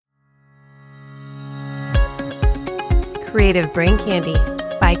Creative Brain Candy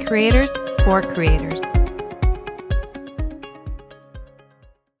by creators for creators.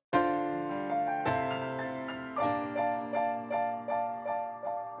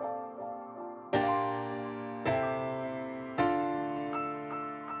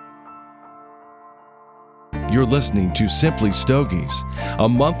 You're listening to Simply Stogies, a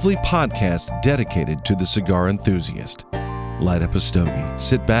monthly podcast dedicated to the cigar enthusiast. Light up a stogie,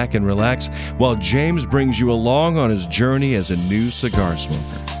 sit back and relax while James brings you along on his journey as a new cigar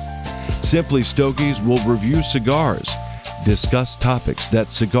smoker. Simply Stogies will review cigars, discuss topics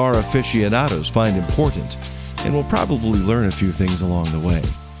that cigar aficionados find important, and will probably learn a few things along the way.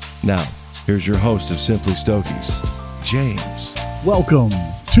 Now, here's your host of Simply Stogies, James. Welcome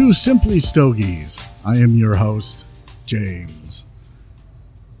to Simply Stogies. I am your host, James.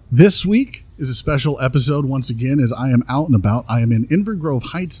 This week is a special episode once again as I am out and about. I am in Inver Grove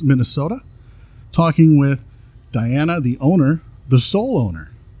Heights, Minnesota, talking with Diana, the owner, the sole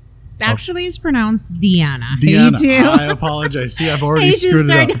owner. Actually, it's pronounced Diana. Diana. Hey, too. I apologize. See, I've already screwed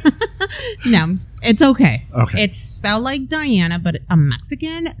it up. No, it's okay. Okay. It's spelled like Diana, but I'm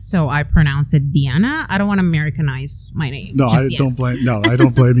Mexican, so I pronounce it Diana. I don't want to Americanize my name. No, I don't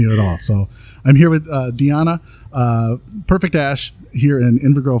blame you at all. So I'm here with Diana, Perfect Ash, here in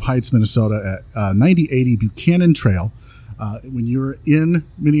Inver Grove Heights, Minnesota, at 9080 Buchanan Trail. When you're in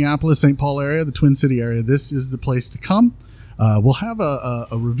Minneapolis, St. Paul area, the Twin City area, this is the place to come. We'll have a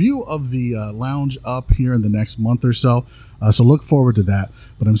review of the lounge up here in the next month or so, so look forward to that.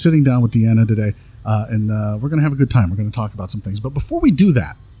 But I'm sitting down with Deanna today, and we're going to have a good time. We're going to talk about some things. But before we do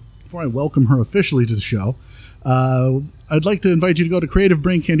that, before I welcome her officially to the show, I'd like to invite you to go to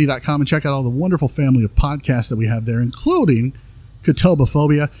creativebraincandy.com and check out all the wonderful family of podcasts that we have there, including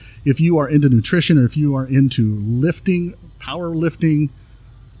Ketobophobia. If you are into nutrition or if you are into lifting, powerlifting,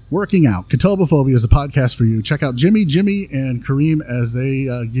 working out, Ketobophobia is a podcast for you. Check out Jimmy, and Kareem as they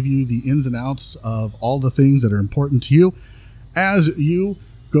give you the ins and outs of all the things that are important to you as you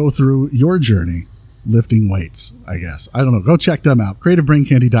go through your journey lifting weights, I guess. I don't know. Go check them out.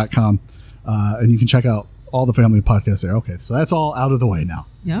 creativebraincandy.com, and you can check out all the family podcasts there. Okay, so that's all out of the way now.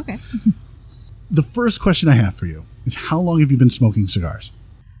 Yeah, okay. The first question I have for you is, how long have you been smoking cigars?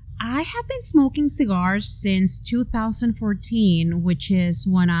 I have been smoking cigars since 2014, which is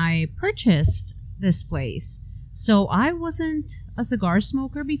when I purchased this place. So I wasn't a cigar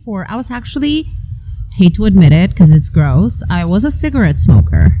smoker before. I was actually, hate to admit it because it's gross, I was a cigarette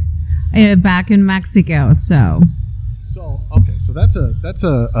smoker back in Mexico. So okay, so that's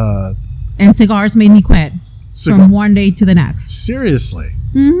a and cigars made me quit from one day to the next. Seriously?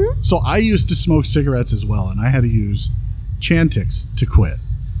 Mm-hmm. So I used to smoke cigarettes as well, and I had to use Chantix to quit.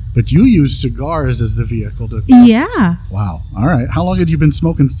 But you use cigars as the vehicle to... Yeah. Wow. All right. How long had you been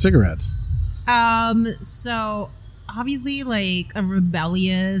smoking cigarettes? So obviously, like a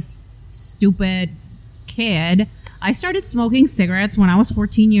rebellious, stupid kid, I started smoking cigarettes when I was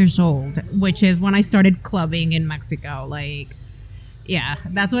 14 years old, which is when I started clubbing in Mexico. Like, yeah,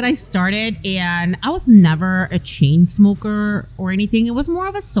 that's when I started. And I was never a chain smoker or anything. It was more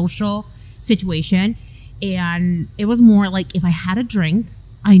of a social situation. And it was more like if I had a drink,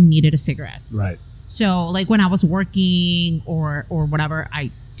 I needed a cigarette. Right. So like when I was working or whatever, I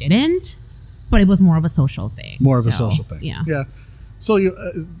didn't, but it was more of a social thing. More of a social thing. Yeah. Yeah. So you,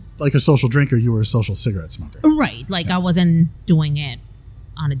 like a social drinker, you were a social cigarette smoker. Right. Like I wasn't doing it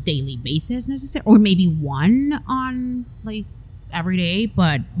on a daily basis necessarily, or maybe one on like every day,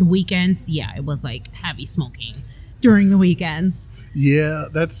 but the weekends, yeah, it was like heavy smoking during the weekends. Yeah,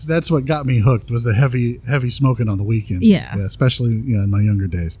 that's what got me hooked, was the heavy smoking on the weekends. Yeah, especially in my younger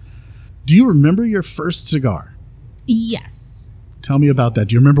days. Do you remember your first cigar? Yes. Tell me about that.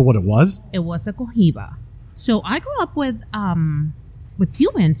 Do you remember what it was? It was a Cohiba. So I grew up with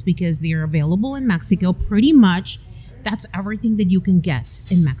Cubans because they're available in Mexico. Pretty much, that's everything that you can get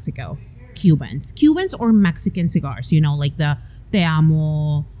in Mexico. Cubans or Mexican cigars. You know, like the Te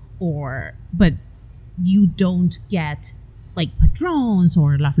Amo, but you don't get like Padrones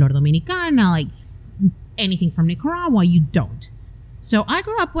or La Flor Dominicana, like anything from Nicaragua, you don't. So I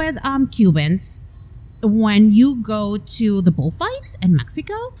grew up with Cubans. When you go to the bullfights in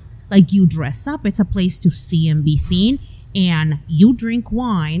Mexico, like you dress up, it's a place to see and be seen, and you drink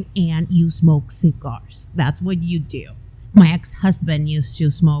wine and you smoke cigars. That's what you do. My ex-husband used to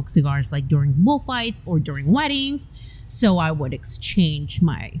smoke cigars like during bullfights or during weddings, so I would exchange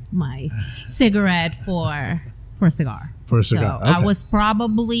my cigarette for a cigar. For a cigar. So okay. I was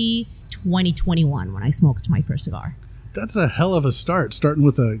probably 2021 when I smoked my first cigar. That's a hell of a start, starting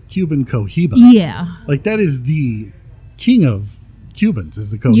with a Cuban Cohiba. Yeah. Like that is the king of Cubans,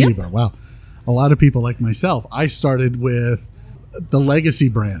 is the Cohiba. Yep. Wow. a lot of people like myself, I started with the legacy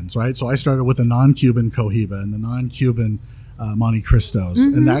brands, right? So I started with a non-Cuban Cohiba and the non-Cuban Monte Cristos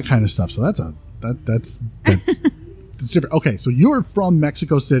and that kind of stuff. So that's different. Okay, so you were from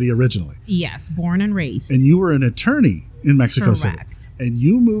Mexico City originally. Yes, born and raised. And you were an attorney in Mexico City. Correct. And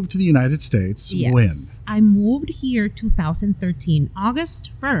you moved to the United States when? I moved here 2013,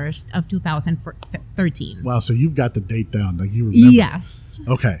 August 1st of 2013. Wow, so you've got the date down. Like you remember. Yes.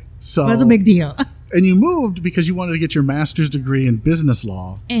 Okay, so. It was a big deal. And you moved because you wanted to get your master's degree in business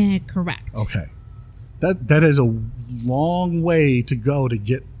law. Correct. Okay. That is a long way to go to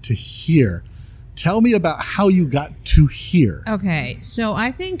get to here. Tell me about how you got to here. Okay, so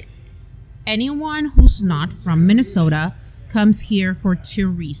I think anyone who's not from Minnesota comes here for two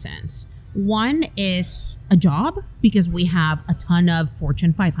reasons. One is a job, because we have a ton of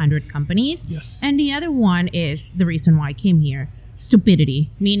Fortune 500 companies. Yes. And the other one is the reason why I came here. Stupidity,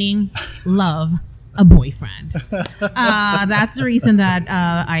 meaning love a boyfriend. That's the reason that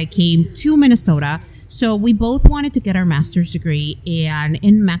I came to Minnesota. So we both wanted to get our master's degree. And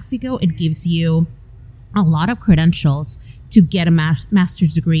in Mexico, it gives you a lot of credentials to get a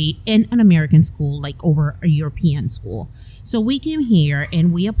master's degree in an American school, like over a European school. So we came here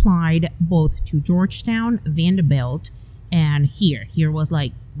and we applied both to Georgetown, Vanderbilt, and here. Here was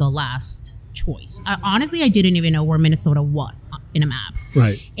like the last choice. Honestly, I didn't even know where Minnesota was in a map.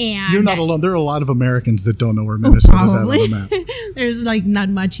 Right. And you're not alone. There are a lot of Americans that don't know where Minnesota is at on the map. There's like not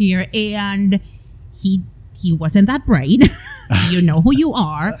much here. And he wasn't that bright. You know who you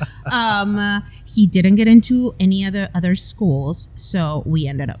are. He didn't get into any other schools, so we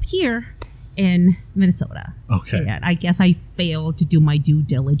ended up here in Minnesota. Okay. And I guess I failed to do my due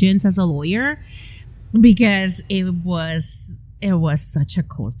diligence as a lawyer because it was such a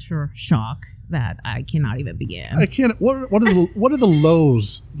culture shock that I cannot even begin. I can't. What are the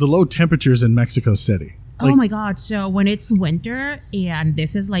lows? The low temperatures in Mexico City. Oh my God. So when it's winter, and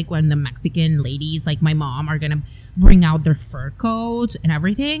this is like when the Mexican ladies, like my mom, are going to bring out their fur coats and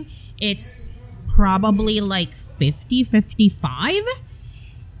everything, it's probably like 50, 55,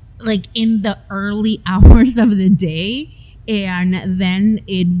 like in the early hours of the day. And then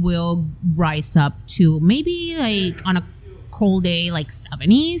it will rise up to maybe like on a cold day, like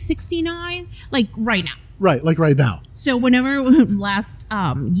 70, 69, like right now. Right, like right now. So whenever last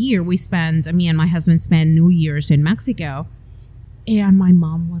year me and my husband spent New Year's in Mexico, and my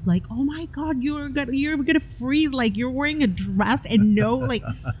mom was like, "Oh my God, you're gonna freeze! Like you're wearing a dress and no, like."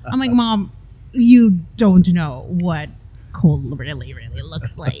 I'm like, "Mom, you don't know what cold really, really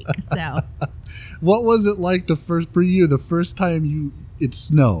looks like." So, what was it like the first time it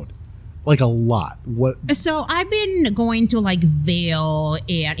snowed? Like a lot. What? So I've been going to like Vail,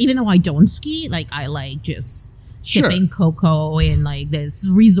 and even though I don't ski, like I like just sipping cocoa in like this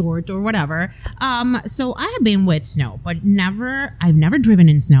resort or whatever. So I have been with snow, but I've never driven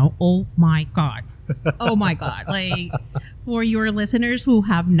in snow. Oh my God. Oh my God. Like for your listeners who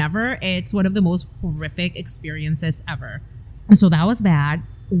have never, it's one of the most horrific experiences ever. So that was bad.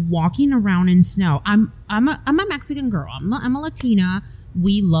 Walking around in snow. I'm a Mexican girl. I'm a Latina.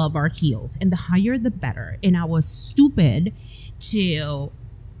 We love our heels, and the higher the better. And I was stupid to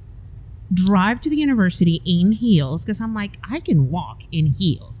drive to the university in heels because I'm like, I can walk in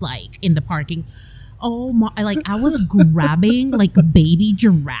heels, like in the parking. Oh my, like I was grabbing like a baby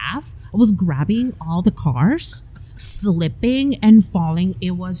giraffe. I was grabbing all the cars, slipping and falling.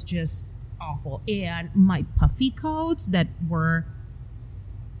 It was just awful. And my puffy coats that were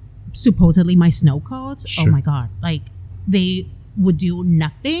supposedly my snow coats. Sure. Oh my God. Like they would do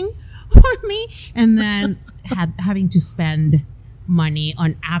nothing for me, and then having to spend money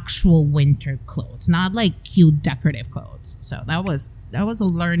on actual winter clothes, not like cute decorative clothes. So that was a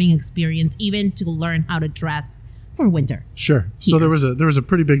learning experience, even to learn how to dress for winter. Sure. So there was a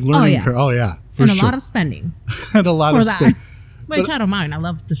pretty big learning curve. Oh yeah, and a lot of spending. And a lot of spending. Which I don't mind. I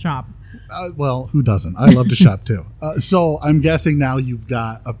love to shop. Well, who doesn't? I love to shop too. So I'm guessing now you've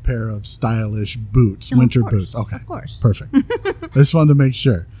got a pair of stylish boots, winter boots. Okay, of course. Perfect. I just wanted to make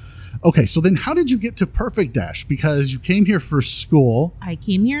sure. Okay, so then how did you get to Perfect Dash? Because you came here for school. I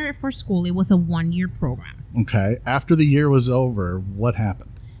came here for school. It was a 1-year program. Okay. After the year was over, what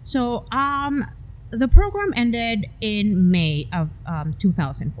happened? So the program ended in May of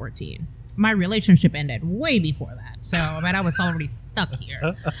 2014. My relationship ended way before that. So, but I was already stuck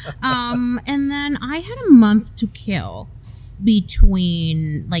here. And then I had a month to kill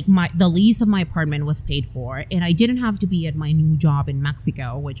between like the lease of my apartment was paid for, and I didn't have to be at my new job in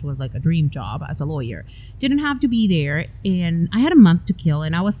Mexico, which was like a dream job as a lawyer. Didn't have to be there, and I had a month to kill,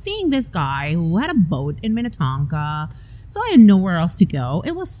 and I was seeing this guy who had a boat in Minnetonka, So I had nowhere else to go.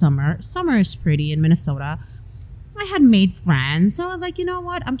 It was summer. Summer is pretty in Minnesota. I had made friends. So I was like, you know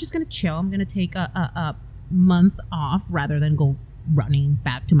what? I'm just going to chill. I'm going to take a month off rather than go running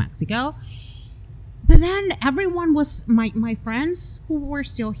back to Mexico. But then everyone was, my friends who were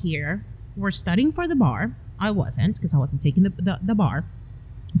still here were studying for the bar. I wasn't, because I wasn't taking the bar.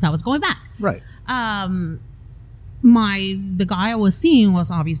 So I was going back. Right. The guy I was seeing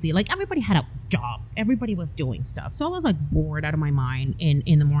was obviously like, everybody had a job, everybody was doing stuff, so I was like bored out of my mind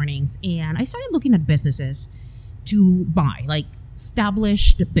in the mornings, and I started looking at businesses to buy, like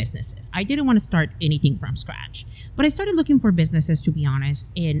established businesses. I didn't want to start anything from scratch, but I started looking for businesses, to be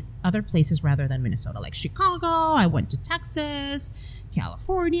honest, in other places rather than Minnesota, like Chicago. I went to Texas,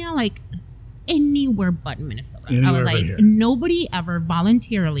 California, like anywhere but Minnesota. Anywhere I was but like, here. nobody ever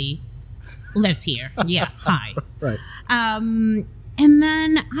voluntarily lives here. Yeah, hi. Right. And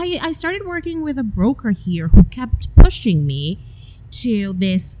then I started working with a broker here who kept pushing me to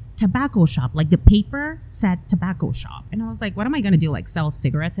this tobacco shop, like the paper said tobacco shop. And I was like, what am I going to do? Like sell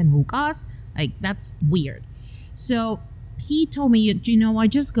cigarettes and hookahs? Like, that's weird. So he told me, you know, I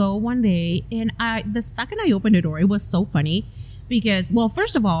just go one day. And the second I opened the door, it was so funny because, well,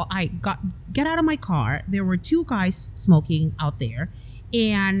 first of all, I get out of my car. There were two guys smoking out there.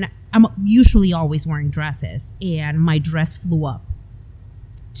 And I'm usually always wearing dresses, and my dress flew up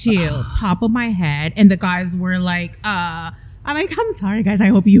to top of my head, and the guys were like, I'm like, I'm sorry guys, I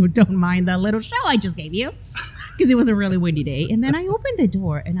hope you don't mind the little show I just gave you, because it was a really windy day. And then I opened the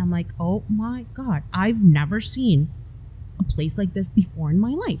door and I'm like, oh my God, I've never seen a place like this before in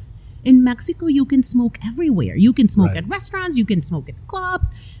my life. In Mexico, you can smoke everywhere. You can smoke at restaurants, you can smoke at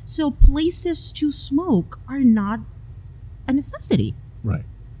clubs. So places to smoke are not a necessity. Right.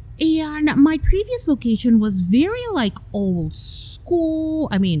 And my previous location was very like old school.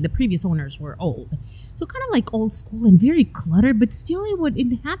 I mean, the previous owners were old. So kind of like old school and very cluttered, but still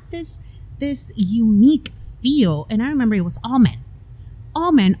it had this unique feel. And I remember it was all men,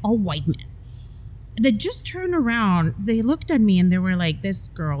 all white men. They just turned around, they looked at me and they were like, this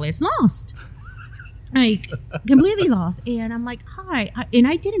girl is lost. Like completely lost. And I'm like, hi. And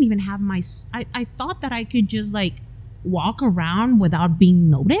I didn't even have I thought that I could just like walk around without being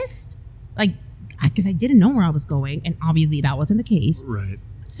noticed, like, because I didn't know where I was going, and obviously that wasn't the case. Right.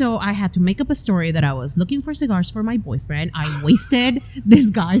 So I had to make up a story that I was looking for cigars for my boyfriend. I wasted this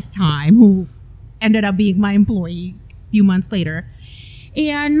guy's time, who ended up being my employee a few months later.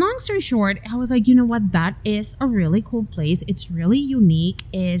 And long story short, I was like, you know what, that is a really cool place. It's really unique.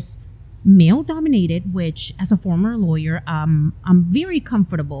 It's male dominated, which as a former lawyer, I'm very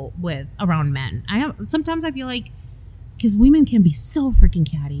comfortable with around men. Sometimes I feel like, because women can be so freaking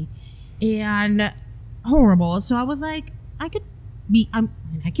catty and horrible. So I was like, I can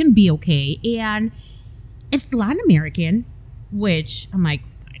be okay. And it's Latin American, which I'm like,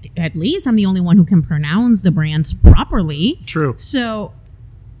 at least I'm the only one who can pronounce the brands properly. True. So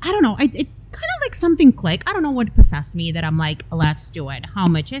I don't know. It kind of like something clicked. I don't know what possessed me that I'm like, let's do it. How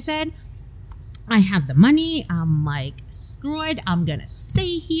much is it? I have the money. I'm like, screw it. I'm going to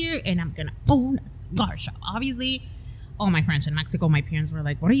stay here and I'm going to own a cigar shop. Obviously, all my friends in Mexico, my parents were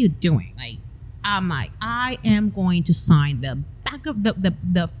like, what are you doing? Like, I'm like, I am going to sign the back of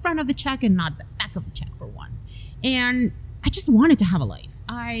the front of the check and not the back of the check for once. And I just wanted to have a life.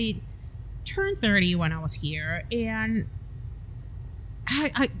 I turned 30 when I was here, and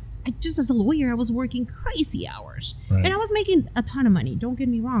I just, as a lawyer, I was working crazy hours. Right. And I was making a ton of money. Don't get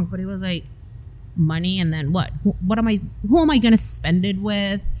me wrong, but it was like money, and then what? Who am I going to spend it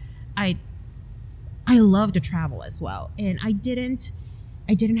with? I love to travel as well, and I didn't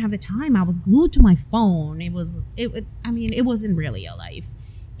have the time. I was glued to my phone. It wasn't really a life.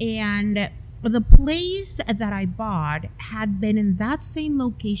 And the place that I bought had been in that same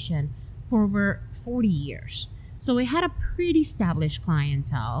location for over 40 years. So it had a pretty established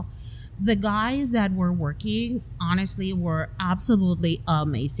clientele. The guys that were working, honestly, were absolutely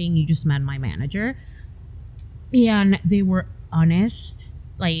amazing. You just met my manager. And they were honest,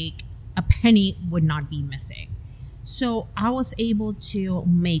 like a penny would not be missing. So I was able to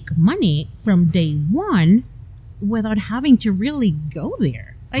make money from day one without having to really go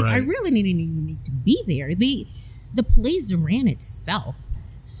there. Like, I really didn't even need to be there. The place ran itself.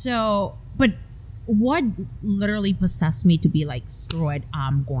 So, but what literally possessed me to be like, screw it,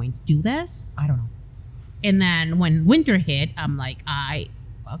 I'm going to do this? I don't know. And then when winter hit, I'm like, I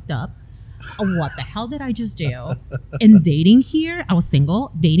fucked up. What the hell did I just do? And dating here, I was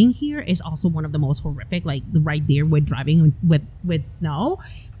single. Dating here is also one of the most horrific, like right there with driving with snow.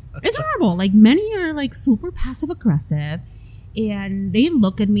 It's horrible. Like, many are like super passive aggressive, and they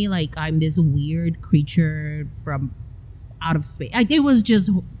look at me like I'm this weird creature from out of space. It was just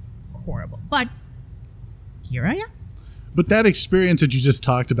horrible. But here I am. But that experience that you just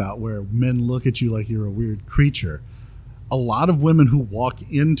talked about, where men look at you like you're a weird creature, a lot of women who walk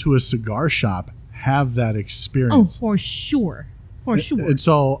into a cigar shop have that Oh, experience. for sure. For sure. And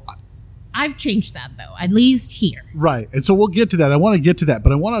so, I've changed that, though, at least here. right. And so we'll get to that. I want to get to that,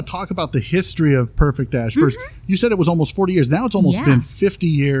 but I want to talk about the history of Perfect Dash first. You said it was almost 40 years. Now it's almost Yeah. been 50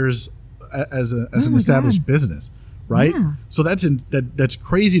 years as an my established God. business, right? Yeah. So that's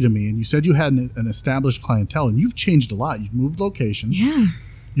crazy to me. And you said you had an established clientele, and you've changed a lot. You've moved locations. Yeah.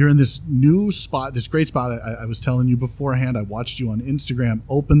 You're in this new spot, this great spot. I was telling you beforehand, I watched you on Instagram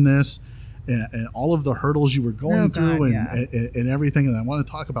open this and all of the hurdles you were going through and everything. And I want to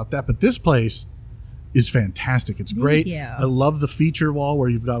talk about that. But this place is fantastic. It's great. you. I love the feature wall where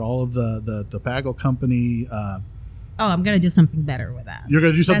you've got all of the tobacco company. Oh, I'm going to do something better with that. You're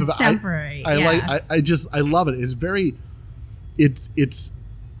going to do something That's about temporary. I yeah. I love it. It's very, it's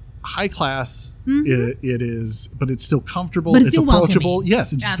high class. It is, but it's still comfortable. But it's It's still approachable. welcoming.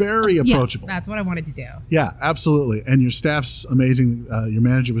 Yes, it's very yeah, approachable. that's what I wanted to do. Yeah, absolutely. And your staff's amazing. Your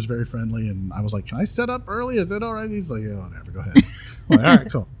manager was very friendly, and I was like, "Can I set up early? Is that all right?" He's like, "Yeah, whatever. Go ahead." I'm like, all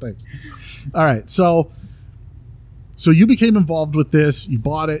right, cool. Thanks. All right, so you became involved with this. You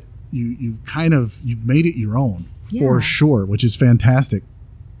bought it. You've made it your own for Yeah. sure, which is fantastic.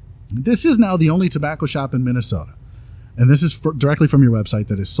 This is now the only tobacco shop in Minnesota, and this is directly from your website,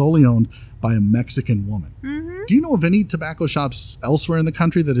 that is solely owned by a Mexican woman. Do you know of any tobacco shops elsewhere in the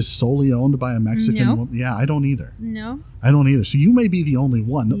country that is solely owned by a Mexican No. woman? Yeah, I don't either. No? I don't either. So you may be the only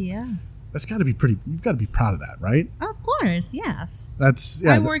one. Yeah. That's got to be pretty. You've got to be proud of that, right? Of course, yes. That's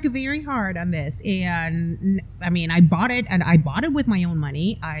I work very hard on this, and I mean, I bought it with my own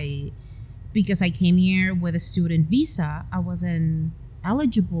money. Because I came here with a student visa, I wasn't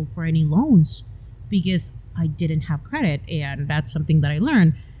eligible for any loans because I didn't have credit, and that's something that I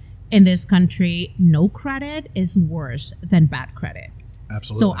learned. In this country, no credit is worse than bad credit.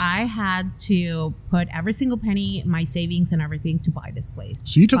 Absolutely. So I had to put every single penny, my savings and everything, to buy this place.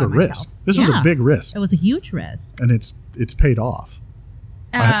 So you took by a myself. risk. This was a Yeah. big risk, It was a huge risk. and it's paid off.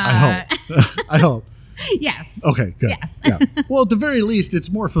 I hope. I hope. Yes. Okay, good. Yes. Yeah. Well, at the very least,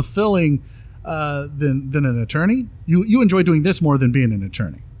 it's more fulfilling than an attorney. You enjoy doing this more than being an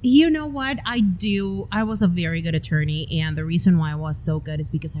attorney. You know what? I do. I was a very good attorney, and the reason why I was so good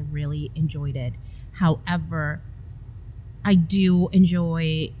is because I really enjoyed it. However, I do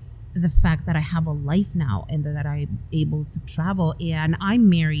enjoy the fact that I have a life now and that I'm able to travel, and I'm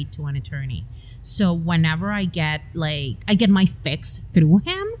married to an attorney. So whenever I get my fix through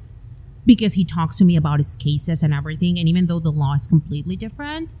him, because he talks to me about his cases and everything, and even though the law is completely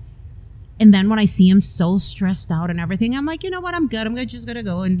different, and then when I see him so stressed out and everything, I'm like, you know what? I'm good. I'm just going to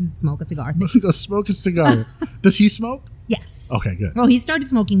go and smoke a cigar. Go smoke a cigar. Does he smoke? Yes. Okay, good. Well, he started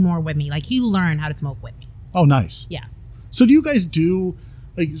smoking more with me. Like, he learned how to smoke with me. Oh, nice. Yeah. So do you guys do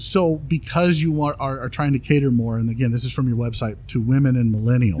because you are trying to cater more, and again, this is from your website, to women and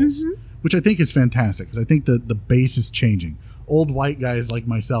millennials, which I think is fantastic, because I think the base is changing. Old white guys like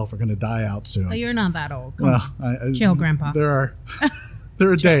myself are going to die out soon. But you're not that old. Come on. I Chill, Grandpa. There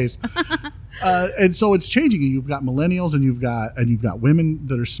are days, and so it's changing. You've got millennials, and you've got women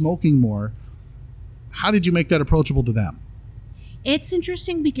that are smoking more. How did you make that approachable to them? It's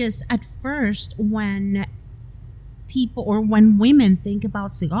interesting because at first, when women think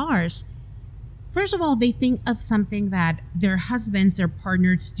about cigars, first of all, they think of something that their husbands, their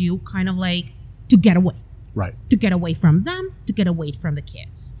partners do, kind of like to get away. Right. To get away from them, to get away from the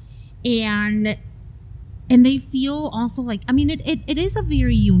kids. And they feel also like, I mean, it is a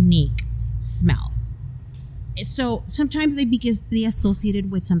very unique smell. So sometimes because they associate it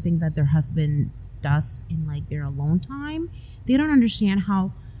with something that their husband does in like their alone time, they don't understand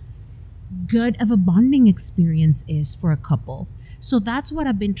how good of a bonding experience is for a couple. So that's what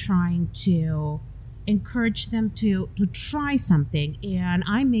I've been trying to encourage them to try something. And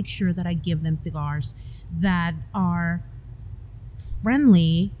I make sure that I give them cigars that are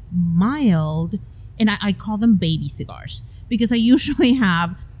friendly, mild, and I call them baby cigars, because I usually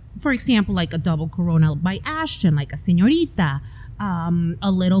have, for example, like a double Corona by Ashton, like a Señorita,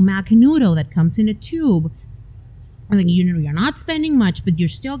 a little Macanudo that comes in a tube. I think, you know, you're not spending much, but you're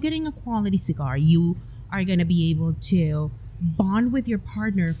still getting a quality cigar. You are going to be able to bond with your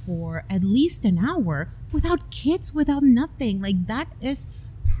partner for at least an hour without kids, without nothing. Like, that is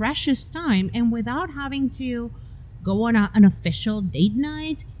precious time, and without having to go on an official date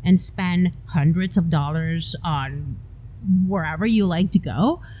night and spend hundreds of dollars on wherever you like to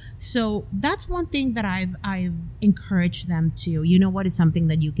go. So that's one thing that I've encouraged them to. You know what is something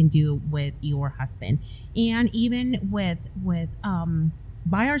that you can do with your husband, and even with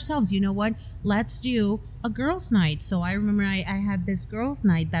by ourselves. You know what? Let's do a girls' night. So I remember I had this girls'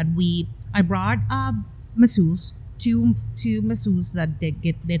 night that I brought masseuse, two masseuses that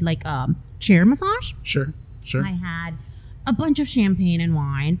did like chair massage. Sure. I had a bunch of champagne and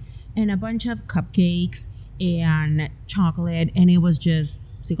wine and a bunch of cupcakes and chocolate, and it was just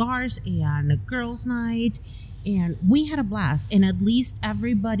cigars and a girls' night, and we had a blast. And at least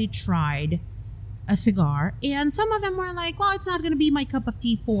everybody tried a cigar, and some of them were like, well, it's not going to be my cup of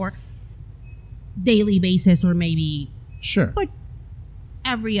tea for daily basis, or maybe but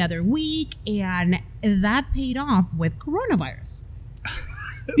every other week. And that paid off with coronavirus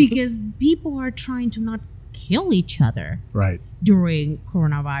because people are trying to not kill each other during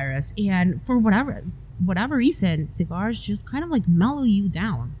coronavirus, and for whatever reason, cigars just kind of like mellow you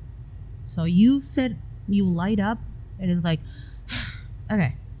down. So you light up, it is like,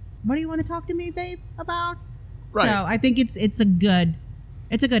 okay, what do you want to talk to me, babe, about? Right. So I think it's a good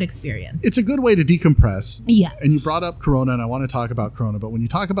experience. It's a good way to decompress. Yes. And you brought up Corona, and I want to talk about Corona, but when you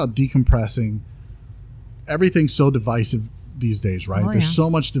talk about decompressing, everything's so divisive these days, right? There's so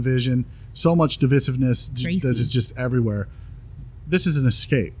much division, so much divisiveness that is just everywhere. This is an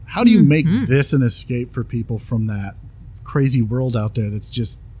escape. How do you make this an escape for people from that crazy world out there that's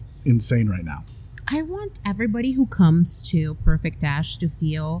just insane right now? I want everybody who comes to Perfect Dash to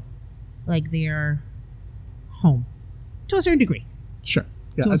feel like they're home to a certain degree. Sure.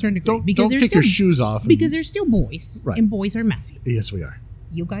 Yeah, to a certain degree. Don't kick your shoes off. Because they're still boys. Right. And boys are messy. Yes, we are.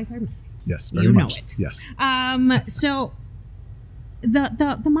 You guys are messy. Yes, very much. You know it. Yes. So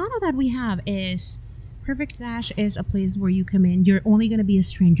the motto that we have is Perfect Dash is a place where you come in, you're only going to be a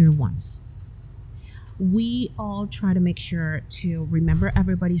stranger once. We all try to make sure to remember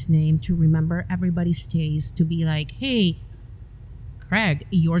everybody's name, to remember everybody's taste, to be like, hey, Craig,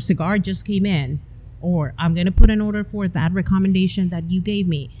 your cigar just came in, or I'm going to put an order for that recommendation that you gave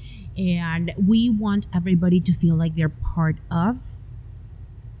me. And we want everybody to feel like they're part of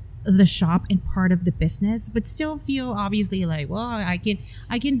the shop and part of the business, but still feel obviously like, well, I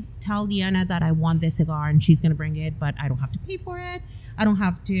can tell Diana that I want this cigar and she's gonna bring it, but I don't have to pay for it. I don't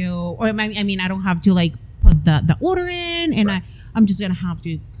have to, or I mean, I don't have to like put the order in, and I'm just gonna have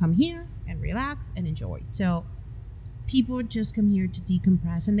to come here and relax and enjoy. So people just come here to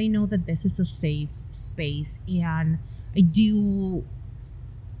decompress, and they know that this is a safe space, and I do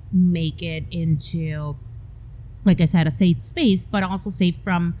make it into, like I said, a safe space, but also safe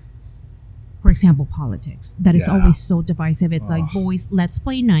from, for example, politics. That is always so divisive. It's like, boys, let's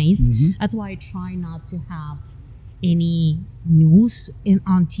play nice. That's why I try not to have any news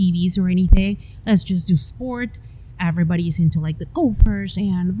on TVs or anything. Let's just do sport. Everybody's into like the Gophers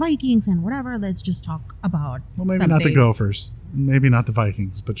and Vikings and whatever. Let's just talk about something. Not the Gophers. Maybe not the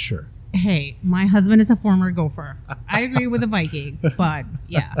Vikings, but sure. Hey, my husband is a former Gopher. I agree with the Vikings, but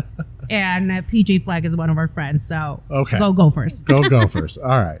yeah. And PJ Flag is one of our friends, so go Gophers. Go Gophers. All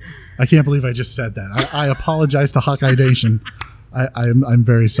right. I can't believe I just said that. I apologize to Hawkeye Nation. I'm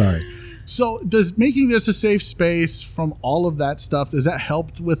very sorry. So does making this a safe space from all of that stuff, does that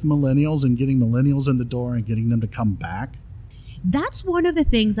help with millennials and getting millennials in the door and getting them to come back? That's one of the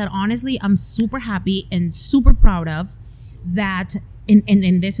things that honestly I'm super happy and super proud of, that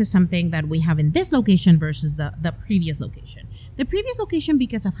and this is something that we have in this location versus the previous location. The previous location,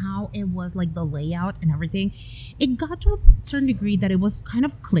 because of how it was like the layout and everything, it got to a certain degree that it was kind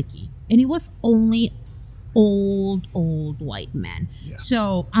of cliquey, and it was only old white men. Yeah.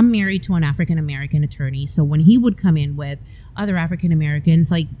 So I'm married to an African American attorney, so when he would come in with other African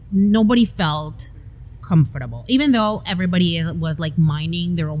Americans, like nobody felt comfortable, even though everybody was like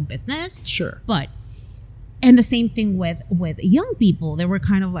minding their own business. Sure. And the same thing with young people. They were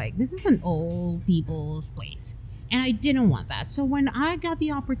kind of like, this is an old people's place. And I didn't want that. So when I got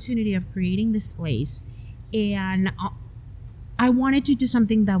the opportunity of creating this place, and I wanted to do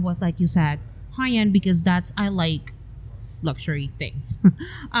something that was, like you said, high-end, because I like luxury things.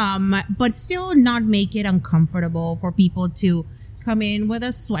 But still not make it uncomfortable for people to come in with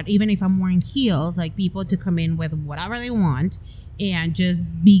a sweat, even if I'm wearing heels, like people to come in with whatever they want and just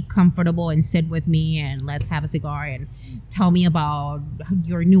be comfortable and sit with me and let's have a cigar and tell me about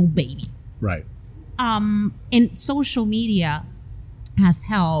your new baby. Right. And social media has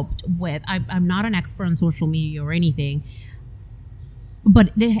helped with, I'm not an expert on social media or anything,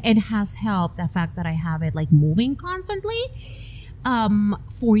 but it has helped the fact that I have it like moving constantly,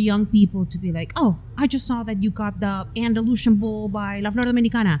 for young people to be like, oh, I just saw that you got the Andalusian Bull by La Flor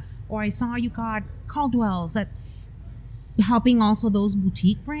Dominicana, or I saw you got Caldwell's. That helping also those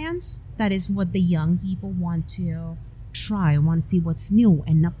boutique brands. That is what the young people want to try, want to see what's new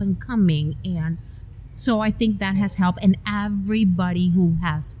and up and coming. And so I think that has helped. And everybody who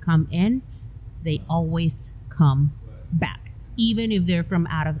has come in, they always come back, even if they're from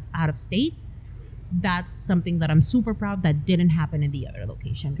out of state. That's something that I'm super proud that didn't happen in the other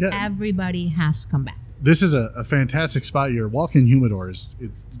location. Yeah. Everybody has come back. This is a fantastic spot. Your walk-in humidor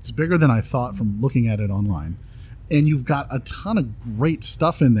it's bigger than I thought from looking at it online, and you've got a ton of great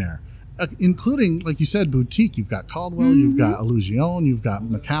stuff in there, including, like you said, boutique. You've got Caldwell, you've got Illusion, you've got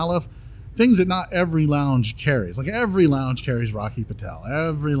McAuliffe, things that not every lounge carries. Like every lounge carries Rocky Patel,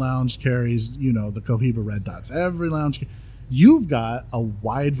 every lounge carries the Cohiba Red Dots, every lounge. You've got a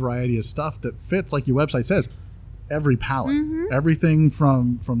wide variety of stuff that fits, like your website says, every palate. Everything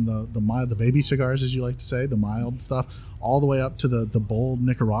from the mild, the baby cigars, as you like to say, the mild stuff, all the way up to the bold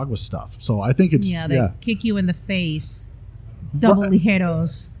Nicaragua stuff. So I think it's kick you in the face, double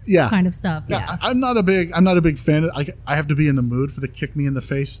ligeros kind of stuff. Yeah. I'm not a big fan of. I have to be in the mood for the kick me in the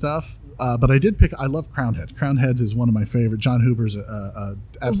face stuff. But I love Crown Head. Crown Heads is one of my favorite. John Huber's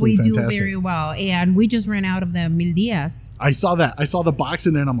absolutely fantastic. We do very well. And we just ran out of the Mil Dias. I saw that. I saw the box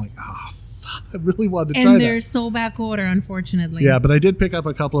in there and I'm like, I really wanted to try that. And they're so back order, unfortunately. Yeah, but I did pick up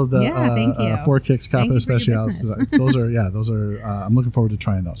a couple of the Four Kicks Capo Specials. Those are, I'm looking forward to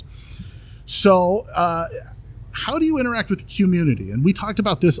trying those. So, how do you interact with the community? And we talked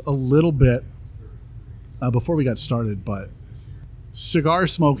about this a little bit before we got started, but cigar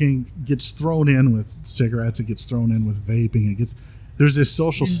smoking gets thrown in with cigarettes. It gets thrown in with vaping. There's this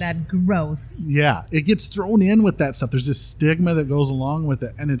social. And that's gross. Yeah, it gets thrown in with that stuff. There's this stigma that goes along with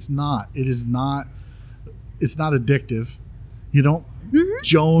it, and it's not. It is not. It's not addictive. You don't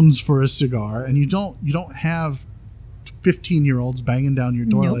Jones for a cigar, and you don't have 15-year-olds banging down your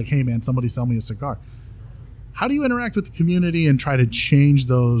door like, "Hey, man, somebody sell me a cigar." How do you interact with the community and try to change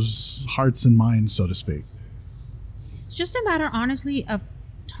those hearts and minds, so to speak? It's just a matter, honestly, of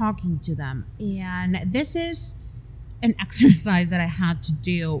talking to them. And this is an exercise that I had to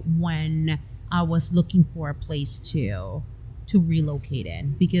do when I was looking for a place to relocate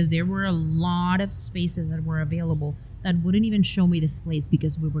in, because there were a lot of spaces that were available that wouldn't even show me this place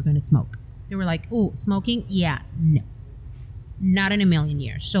because we were going to smoke. They were like, "Oh, smoking? Yeah, no. Not in a million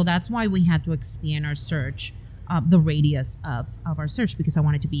years." So that's why we had to expand our search, the radius of our search, because I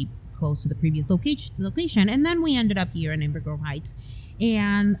wanted to be close to the previous location. And then we ended up here in Inver Grove Heights,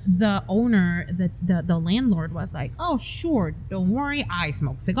 and the owner, the landlord was like, "Oh, sure, don't worry, I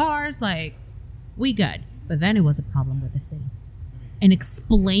smoke cigars, like, we good." But then it was a problem with the city, and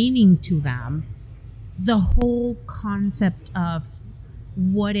explaining to them the whole concept of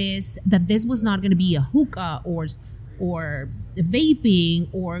what is that this was not going to be a hookah or vaping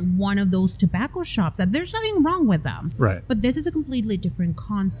or one of those tobacco shops, that there's nothing wrong with them. Right. But this is a completely different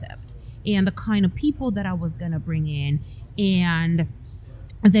concept, and the kind of people that I was going to bring in, and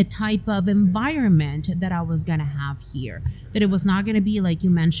the type of environment that I was going to have here. That it was not going to be, like you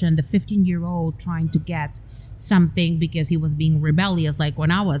mentioned, the 15-year-old trying to get something because he was being rebellious, like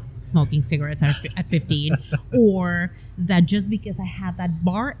when I was smoking cigarettes at 15, or that just because I had that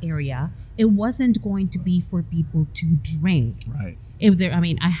bar area, it wasn't going to be for people to drink. Right.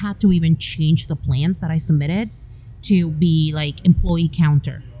 I had to even change the plans that I submitted to be like employee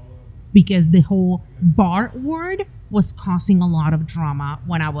counter, because the whole bar word was causing a lot of drama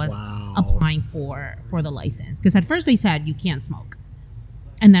when I was applying for the license. Because at first they said you can't smoke,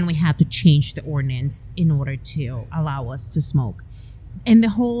 and then we had to change the ordinance in order to allow us to smoke. And the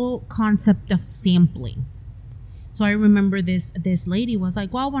whole concept of sampling. So I remember this lady was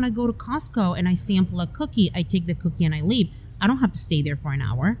like, "Well, when I go to Costco and I sample a cookie, I take the cookie and I leave. I don't have to stay there for an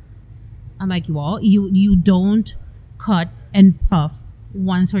hour." I'm like, "Well, you don't cut and puff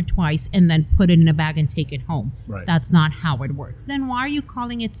once or twice and then put it in a bag and take it home. Right. That's not how it works. Then why are you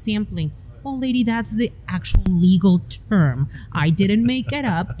calling it sampling?" "Well, lady, that's the actual legal term. I didn't make it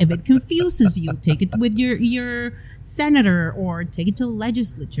up. If it confuses you, take it with your senator or take it to the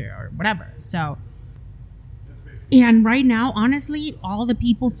legislature or whatever." So, and right now, honestly, all the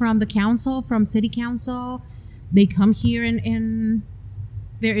people from the council, from city council, they come here and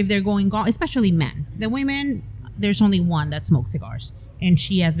if they're going golf, especially men. The women, there's only one that smokes cigars, and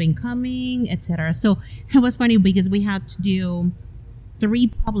she has been coming, etc. So it was funny because we had to do 3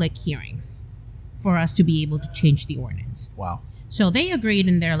 public hearings for us to be able to change the ordinance. Wow. So they agreed,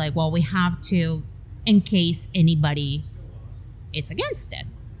 and they're like, "Well, we have to, in case anybody is against it."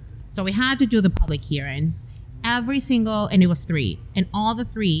 So we had to do the public hearing. And it was 3. And all the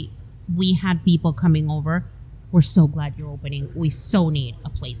 3, we had people coming over. "We're so glad you're opening. We so need a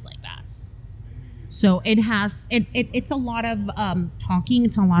place like that." So it's a lot of talking,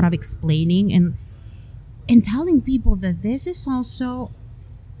 it's a lot of explaining and telling people that this is also,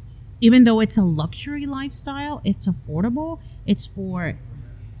 even though it's a luxury lifestyle, it's affordable. It's for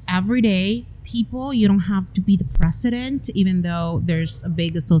everyday people. You don't have to be the president, even though there's a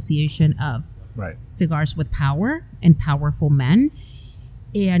big association of Right. cigars with power and powerful men,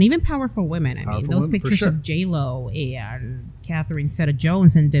 and even powerful women. I mean, Powerful those women, for pictures sure. of J-Lo and Catherine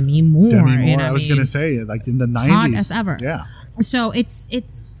Zeta-Jones and Demi Moore. Demi Moore, and I was mean, going to say, like in the 90s. hot as ever. Yeah. So it's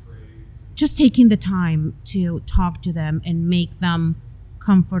just taking the time to talk to them and make them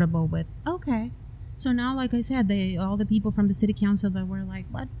comfortable with, okay. So now, like I said, all the people from the city council that were like,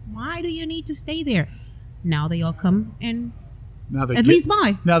 "What? Why do you need to stay there?" Now they all come and Now they at least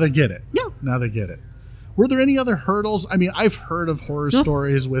buy. Now they get it. Yeah. Now they get it. Were there any other hurdles? I mean, I've heard of horror No.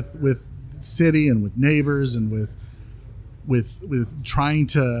 stories with city and with neighbors and with trying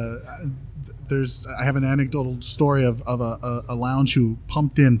to. I have an anecdotal story of a lounge who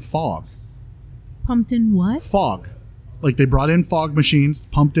pumped in fog. Pumped in what? Fog, like they brought in fog machines,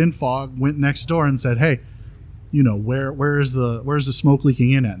 pumped in fog, went next door and said, "Hey, you know where's the smoke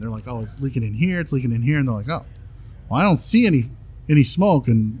leaking in at?" And they're like, "Oh, it's leaking in here. It's leaking in here." And they're like, "Oh, well, I don't see any smoke."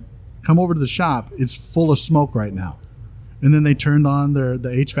 And come over to the shop, it's full of smoke right now. And then they turned on the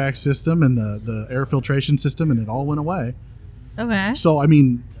HVAC system and the air filtration system, and it all went away. Okay. So, I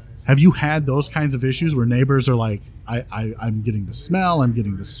mean, have you had those kinds of issues where neighbors are like, I'm getting the smell, I'm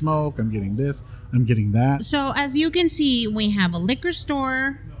getting the smoke, I'm getting this, I'm getting that? So as you can see, we have a liquor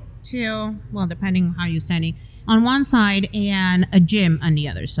store depending on how you're standing, on one side and a gym on the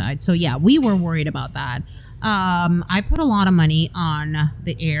other side. So yeah, we were worried about that. I put a lot of money on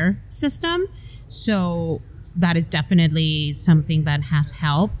the air system, so that is definitely something that has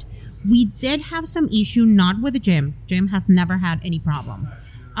helped. We did have some issue, not with the gym. Gym has never had any problem.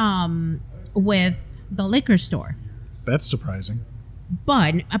 With the liquor store. That's surprising.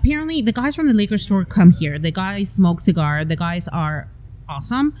 But apparently the guys from the liquor store come here. The guys smoke cigar. The guys are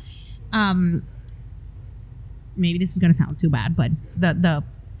awesome. Maybe this is going to sound too bad, but the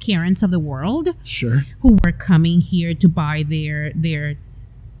Karens of the world Sure. who were coming here to buy their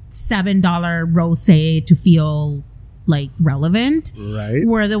 $7 rosé to feel like relevant Right.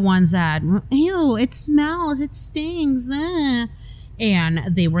 were the ones that, ew, it smells, it stings. And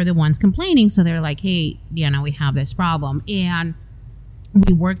they were the ones complaining. So they're like, hey, we have this problem. And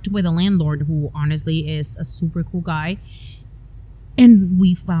we worked with a landlord who honestly is a super cool guy. And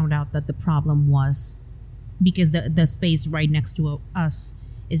we found out that the problem was because the space right next to us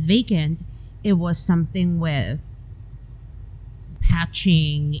is vacant. It was something with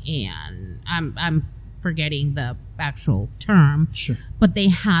patching and I'm forgetting the actual term. Sure. But they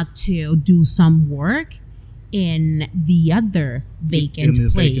had to do some work in the other vacant In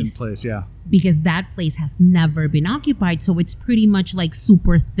the place, vacant place, yeah. because that place has never been occupied, so it's pretty much like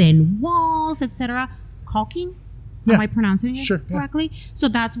super thin walls, etc. Caulking? Yeah. Am I pronouncing it Sure, yeah. correctly? So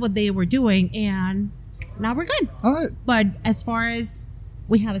that's what they were doing, and now we're good. All right. But as far as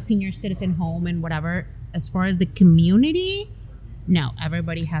we have a senior citizen home and whatever, as far as the community, no,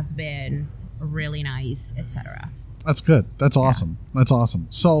 everybody has been really nice, etc. That's good. That's awesome. That's awesome.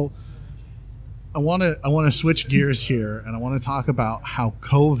 So I want to switch gears here, and I want to talk about how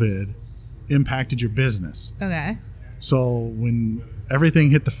COVID impacted your business. Okay. So when everything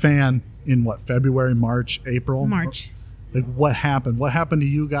hit the fan in February, March, April? March. Like what happened? What happened to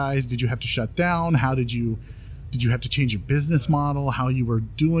you guys? Did you have to shut down? How did you have to change your business model? How you were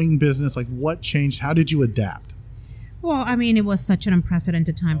doing business? Like what changed? How did you adapt? Well, I mean, it was such an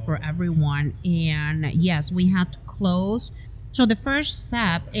unprecedented time for everyone. And yes, we had to close. So the first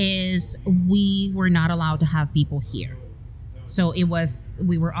step is we were not allowed to have people here. So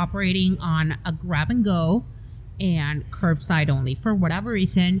we were operating on a grab and go and curbside only. For whatever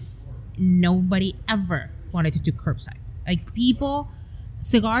reason, nobody ever wanted to do curbside. Like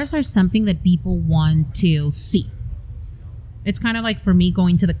cigars are something that people want to see. It's kind of like for me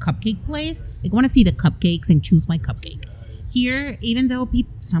going to the cupcake place. I want to see the cupcakes and choose my cupcake. Here, even though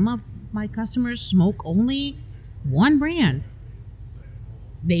some of my customers smoke only one brand,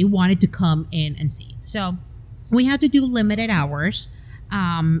 they wanted to come in and see. So we had to do limited hours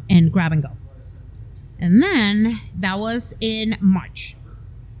and grab and go. And then that was in March.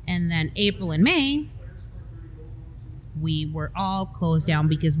 And then April and May, we were all closed down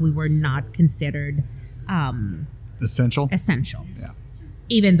because we were not considered Essential? essential. Yeah.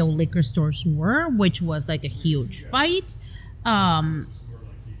 Even though liquor stores were, which was like a huge fight,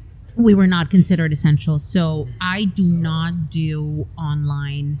 we were not considered essential. So I do not do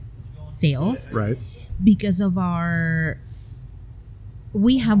online sales Right. because of our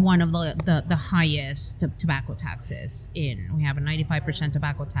we have one of the highest tobacco taxes we have a 95%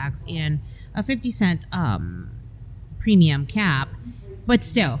 tobacco tax and a 50-cent premium cap, but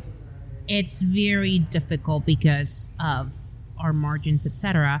still it's very difficult because of our margins,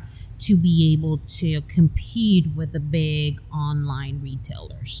 etc., to be able to compete with the big online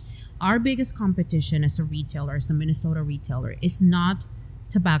retailers. Our biggest competition as a retailer, as a Minnesota retailer, is not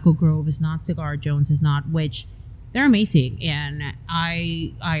Tobacco Grove, is not Cigar Jones, is not, which they're amazing, and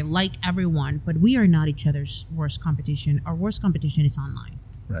I like everyone, but we are not each other's worst competition. Our worst competition is online,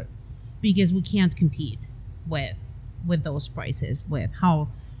 Right. because we can't compete with those prices, with how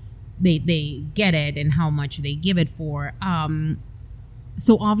they get it and how much they give it for.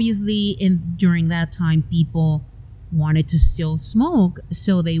 So obviously, during that time, people wanted to still smoke,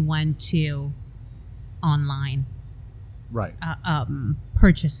 so they went to online Right.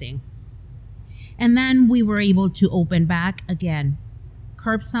 purchasing. And then we were able to open back again.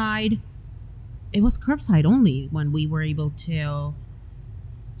 Curbside. It was curbside only when we were able to.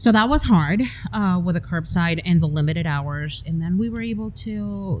 So that was hard with the curbside and the limited hours. And then we were able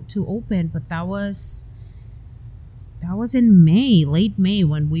to open, but that was in May, late May,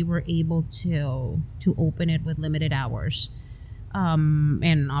 when we were able to open it with limited hours.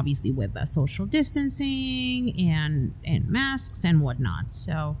 And obviously with the social distancing and masks and whatnot.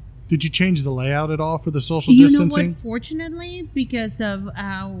 So Did you change the layout at all for the social you distancing? know what? Fortunately, because of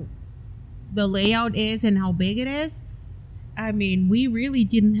how the layout is and how big it is, I mean, we really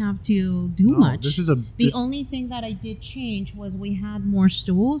didn't have to do much. The only thing that I did change was we had more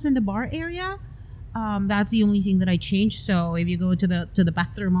stools in the bar area. That's the only thing that I changed. So if you go to the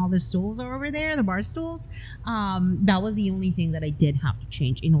bathroom, all the stools are over there, the bar stools. That was the only thing that I did have to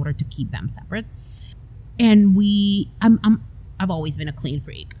change in order to keep them separate. And I've always been a clean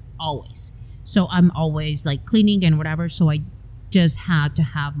freak, always. So I'm always like cleaning and whatever. So I just had to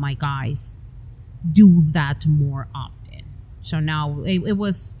have my guys do that more often. So now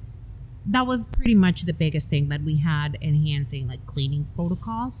that was pretty much the biggest thing that we had, enhancing like cleaning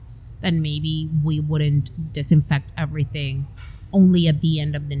protocols. Then maybe we wouldn't disinfect everything only at the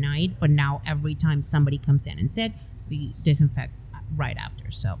end of the night, but now every time somebody comes in and sit, we disinfect right after.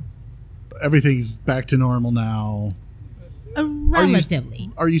 So everything's back to normal now.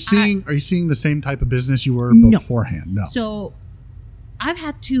 Relatively. Are you seeing the same type of business you were No. beforehand? No. So I've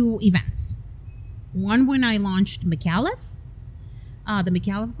had 2 events. One when I launched McAuliffe, the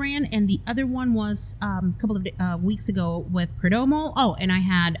McAuliffe brand, and the other one was a couple of weeks ago with Perdomo. Oh, and I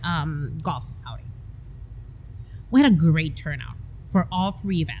had golf outing. We had a great turnout for all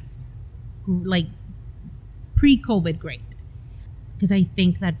 3 events, like pre-COVID great, because I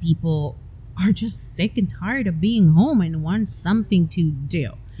think that people are just sick and tired of being home and want something to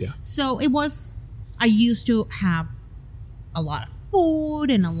do. Yeah. So I used to have a lot of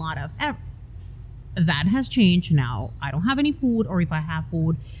food and a lot of that has changed now. I don't have any food, or if I have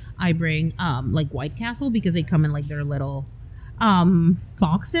food, I bring like White Castle, because they come in like their little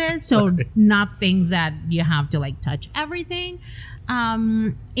boxes, so Right. not things that you have to like touch everything.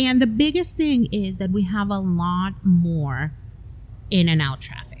 And the biggest thing is that we have a lot more in and out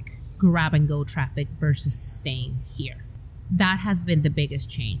traffic, grab and go traffic versus staying here. That has been the biggest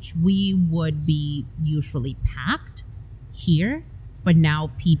change. We would be usually packed here, but now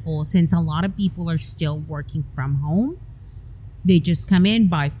since a lot of people are still working from home, they just come in,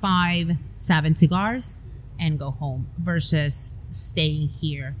 buy 5, 7 cigars, and go home versus staying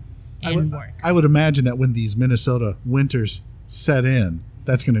here and work. I would imagine that when these Minnesota winters set in,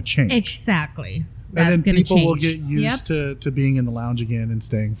 that's going to change. Exactly. And That's then going to people change. will get used to being in the lounge again and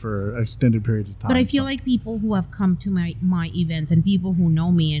staying for extended periods of time. But I feel like people who have come to my events and people who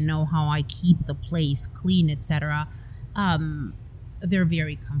know me and know how I keep the place clean, etc., they're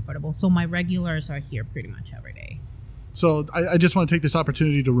very comfortable. So my regulars are here pretty much every day. So I just want to take this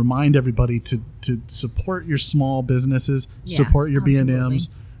opportunity to remind everybody to support your small businesses, Yes, support your absolutely. B&Ms.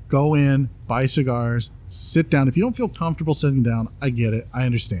 Go in, buy cigars, sit down. If you don't feel comfortable sitting down, I get it. I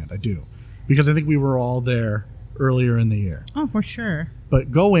understand. I do. Because I think we were all there earlier in the year. Oh, for sure.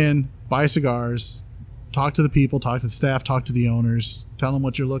 But go in, buy cigars, talk to the people, talk to the staff, talk to the owners, tell them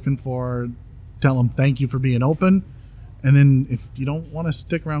what you're looking for, tell them thank you for being open. And then if you don't want to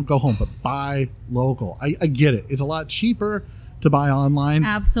stick around, go home. But buy local. I get it. It's a lot cheaper to buy online.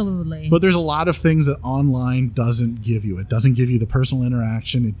 Absolutely. But there's a lot of things that online doesn't give you. It doesn't give you the personal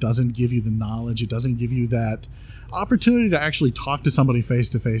interaction. It doesn't give you the knowledge. It doesn't give you that opportunity to actually talk to somebody face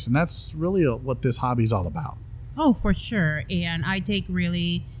to face. And that's really what this hobby is all about. Oh, for sure. And I take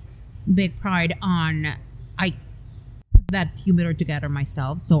really big pride on, I put that humidor together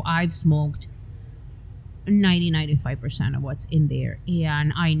myself. So I've smoked 95% of what's in there.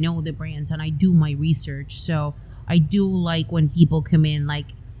 And I know the brands and I do my research. So I do like when people come in like,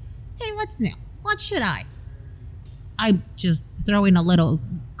 hey, what's new? What should I just throw in a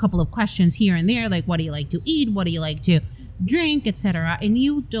couple of questions here and there, like what do you like to eat? What do you like to drink, etc. And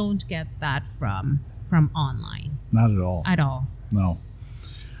you don't get that from online. Not at all. At all. No.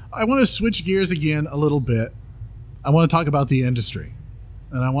 I want to switch gears again a little bit. I want to talk about the industry.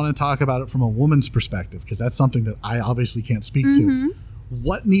 And I want to talk about it from a woman's perspective, because that's something that I obviously can't speak to.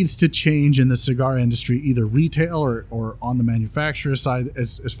 What needs to change in the cigar industry, either retail or on the manufacturer side,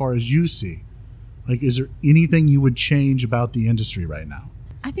 as far as you see? Like, is there anything you would change about the industry right now?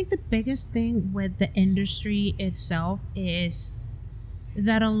 I think the biggest thing with the industry itself is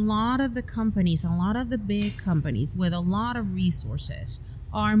that a lot of the companies, a lot of the big companies with a lot of resources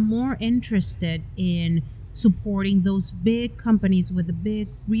are more interested in supporting those big companies with the big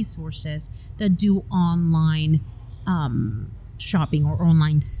resources that do online shopping or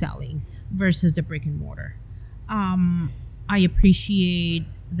online selling versus the brick and mortar. I appreciate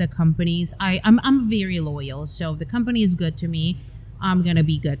the companies. I'm very loyal, so if the company is good to me, I'm gonna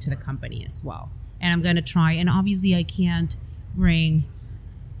be good to the company as well, and I'm gonna try. And obviously, I can't bring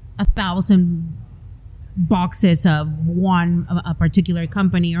 1,000 boxes of a particular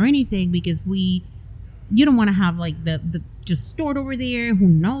company or anything, because you don't want to have like the just stored over there. Who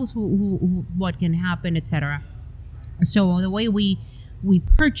knows who what can happen, etc. So the way we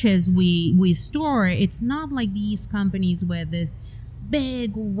purchase, we store. It's not like these companies with this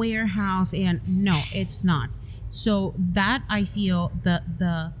big warehouse, and no, it's not. So that I feel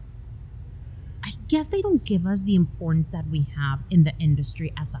I guess they don't give us the importance that we have in the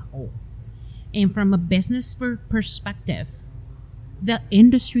industry as a whole. And from a business perspective, the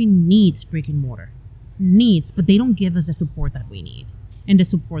industry needs brick and mortar. But they don't give us the support that we need and the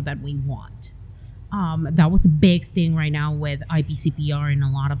support that we want. That was a big thing right now with IPCPR and a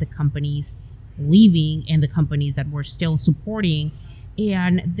lot of the companies leaving and the companies that we're still supporting.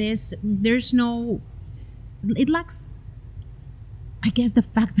 And it lacks, I guess, the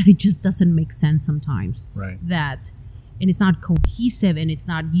fact that it just doesn't make sense sometimes. Right. And it's not cohesive, and it's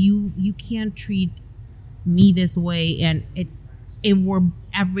not, you can't treat me this way, and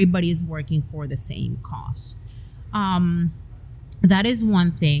everybody is working for the same cause. That is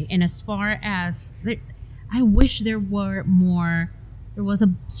one thing. And as far as I wish there was a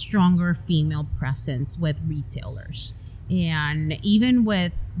stronger female presence with retailers, and even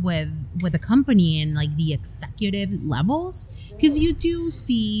with the company and like the executive levels, because you do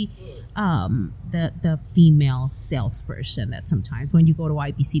see the female salesperson that sometimes when you go to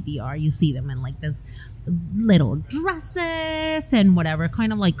IPCPR, you see them in like this little dresses and whatever,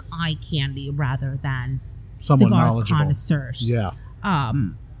 kind of like eye candy rather than someone cigar knowledgeable connoisseurs. Yeah.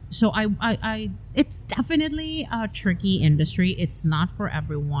 So I it's definitely a tricky industry. It's not for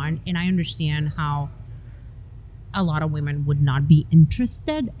everyone, and I understand how a lot of women would not be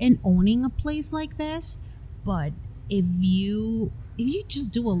interested in owning a place like this. But if you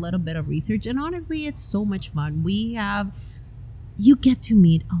just do a little bit of research, and honestly, it's so much fun. You get to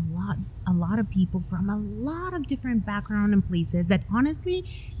meet a lot of people from a lot of different background and places that honestly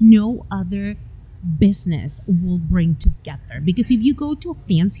no other business will bring together. Because if you go to a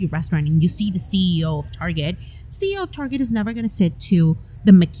fancy restaurant and you see the CEO of Target is never going to sit to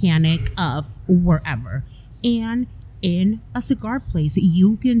the mechanic of wherever. And in a cigar place,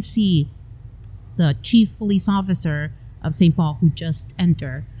 you can see the chief police officer of St. Paul who just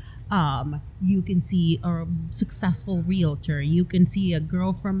entered. You can see a successful realtor. You can see a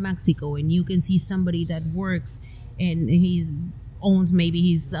girl from Mexico, and you can see somebody that works and he owns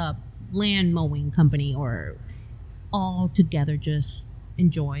maybe his land mowing company, or all together just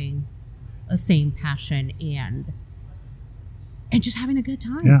enjoying a same passion and just having a good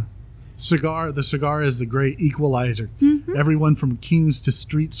time. Yeah. The cigar is the great equalizer. Mm-hmm. Everyone from kings to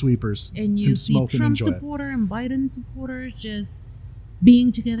street sweepers and you can see smoke Trump and enjoy supporter and Biden supporters just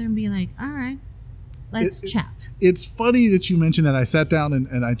being together and being like, all right, let's chat. It's funny that you mentioned that. I sat down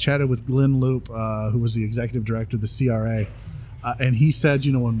and I chatted with Glenn Loop, who was the executive director of the CRA, and he said,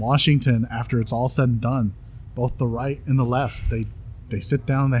 in Washington, after it's all said and done, both the right and the left, they sit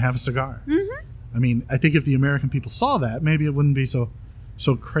down and they have a cigar. Mm-hmm. I mean, I think if the American people saw that, maybe it wouldn't be so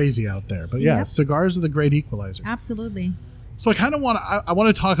crazy out there. But yeah, cigars are the great equalizer. Absolutely. So I kind of want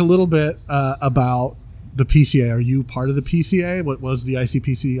to talk a little bit about the PCA. Are you part of the PCA? What was the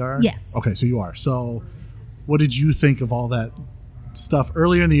ICPCR? Yes. Okay, so you are. So what did you think of all that stuff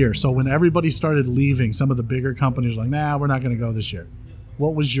earlier in the year? So when everybody started leaving, some of the bigger companies were like, nah, we're not going to go this year.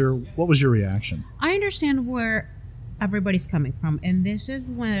 What was your reaction? I understand where everybody's coming from, and this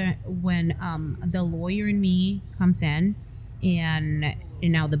is when the lawyer in me comes in, and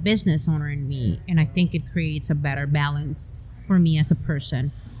now the business owner in me, and I think it creates a better balance for me as a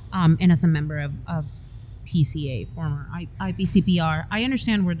person, and as a member of PCA, former IPCPR. I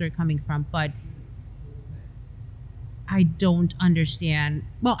understand where they're coming from, but I don't understand.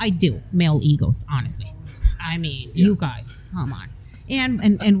 Well, I do. Male egos, honestly. I mean, you guys, come on. And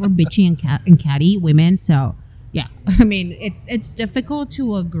we're bitchy and catty women, so yeah. I mean, it's difficult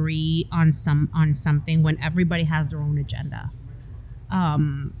to agree on something when everybody has their own agenda. I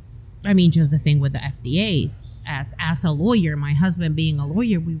mean, just the thing with the FDAs. As a lawyer, my husband being a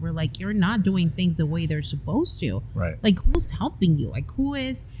lawyer, we were like, you're not doing things the way they're supposed to. Right. Like, who's helping you? Like, who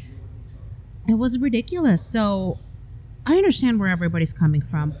is? It was ridiculous. So I understand where everybody's coming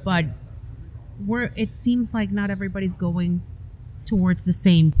from, but it seems like not everybody's going towards the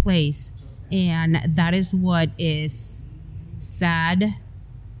same place, and that is what is sad,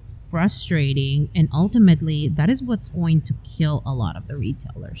 frustrating, and ultimately that is what's going to kill a lot of the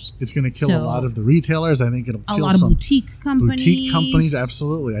retailers. It's going to kill a lot of the retailers. I think it'll kill a lot of boutique companies.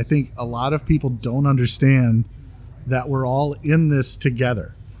 Absolutely. I think a lot of people don't understand that we're all in this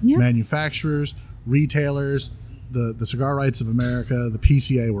together. Yeah. Manufacturers, retailers, the Cigar Rights of America, the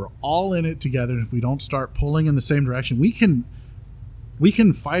PCA, we're all in it together. And if we don't start pulling in the same direction, we can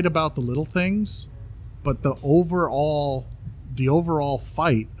fight about the little things, but the overall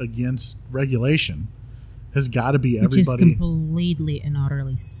fight against regulation has got to be everybody. Which is completely and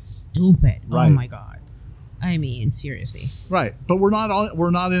utterly stupid. Right. Oh my God. I mean, seriously. Right, but we're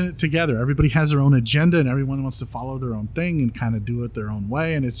not in it together. Everybody has their own agenda, and everyone wants to follow their own thing and kind of do it their own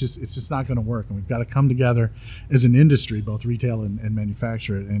way, and it's just not going to work. And we've got to come together as an industry, both retail and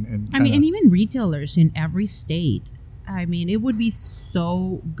manufacturer, and I mean, and even retailers in every state. I mean, it would be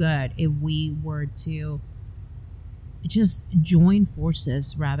so good if we were to just join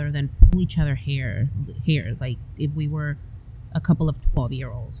forces rather than pull each other hair. Like if we were a couple of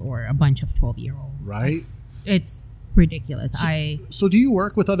 12-year-olds or a bunch of 12-year-olds. Right. It's ridiculous. So do you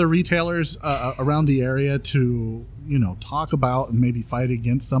work with other retailers around the area to, talk about and maybe fight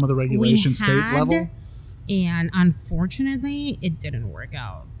against some of the regulations state level? And unfortunately, it didn't work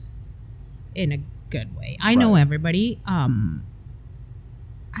out in a good way. I know everybody. I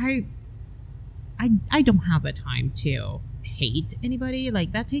don't have the time to hate anybody.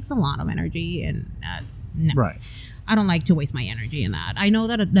 Like, that takes a lot of energy, and no. Right. I don't like to waste my energy in that. I know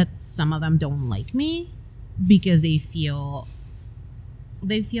that some of them don't like me because they feel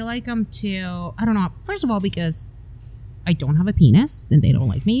like I'm too, I don't know. First of all, because I don't have a penis, then they don't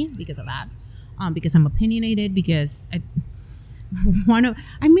like me because of that. Because I'm opinionated, because I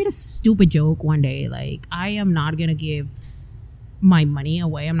made a stupid joke one day. Like, I am not going to give my money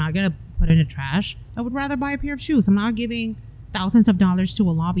away. I'm not going to put it in the trash. I would rather buy a pair of shoes. I'm not giving thousands of dollars to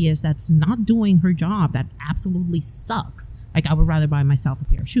a lobbyist that's not doing her job, that absolutely sucks. Like, I would rather buy myself a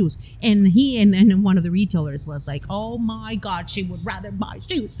pair of shoes. And and one of the retailers was like, oh my God, she would rather buy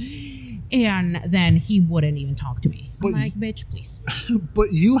shoes. And then he wouldn't even talk to me. I'm like, bitch, please.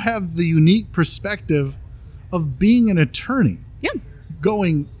 But you have the unique perspective of being an attorney. Yeah.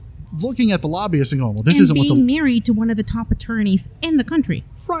 Looking at the lobbyist and going, well, this isn't what being married to one of the top attorneys in the country.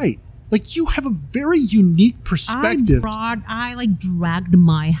 Right. Like, you have a very unique perspective. I dragged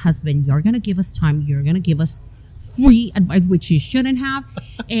my husband. You're going to give us time. You're going to give us free advice, which you shouldn't have.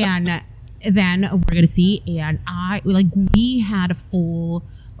 And then we're going to see. And we had a full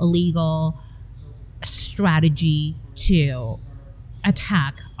legal strategy to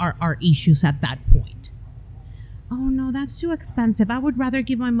attack our issues at that point. Oh, no, that's too expensive. I would rather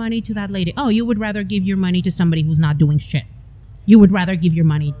give my money to that lady. Oh, you would rather give your money to somebody who's not doing shit. You would rather give your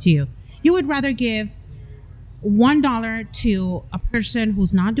money to... You would rather give $1 to a person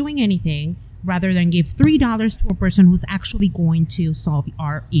who's not doing anything rather than give $3 to a person who's actually going to solve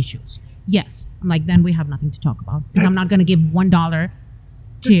our issues. Yes. I'm like, then we have nothing to talk about. Because I'm not going to give $1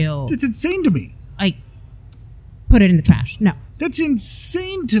 to... It's insane to me. Like, put it in the trash. No. That's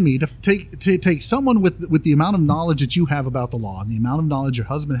insane to me, to take someone with the amount of knowledge that you have about the law and the amount of knowledge your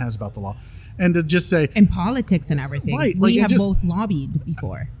husband has about the law, and to just say... In politics and everything. Right. We have both lobbied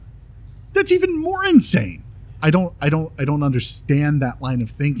before. That's even more insane. I don't understand that line of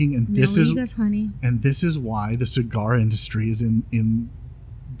thinking, and this is why the cigar industry is in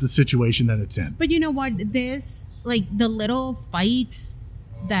the situation that it's in. But you know what? This, like, the little fights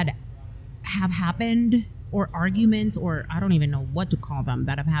that have happened, or arguments, or I don't even know what to call them,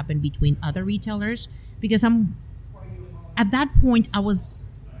 that have happened between other retailers, because at that point I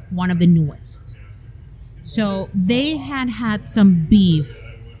was one of the newest. So they had some beef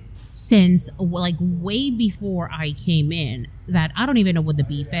since like way before I came in that I don't even know what the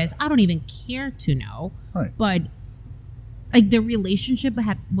beef is. I don't even care to know. Right. But like the relationship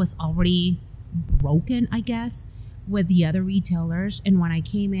was already broken, I guess, with the other retailers. And when I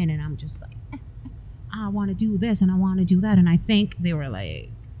came in and I'm just like, I want to do this and I want to do that. And I think they were like,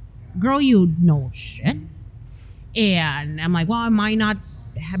 girl, you know shit. And I'm like, well, I might not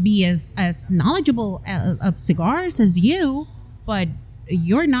be as knowledgeable of cigars as you, but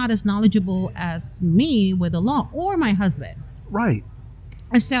you're not as knowledgeable as me with the law or my husband. Right.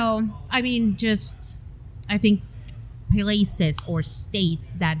 So, I mean, I think places or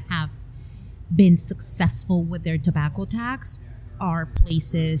states that have been successful with their tobacco tax are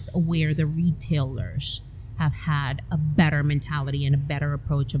places where the retailers have had a better mentality and a better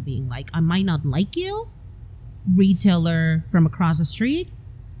approach of being like, I might not like you, retailer from across the street,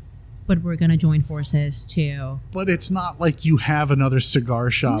 but we're going to join forces to. But it's not like you have another cigar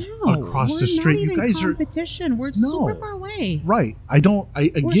shop across the street. We're not you guys even competition. We're super far away. Right. I don't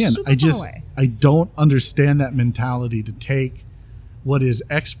understand that mentality to take what is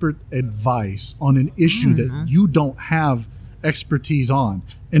expert advice on an issue that you don't have expertise on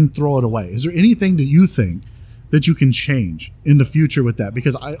and throw it away. Is there anything that you think that you can change in the future with that?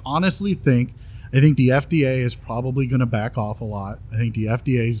 Because I honestly think the FDA is probably going to back off a lot. I think the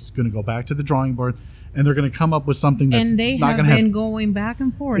FDA is going to go back to the drawing board and they're going to come up with something that's and they not have going to been going back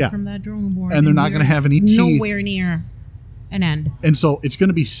and forth from that drawing board. And they're not going to have any teeth. Nowhere near an end. And so it's going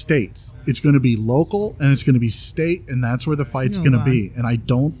to be states. It's going to be local and it's going to be state, and that's where the fight's going to be. And I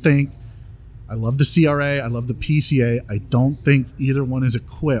don't think, I love the CRA, I love the PCA, I don't think either one is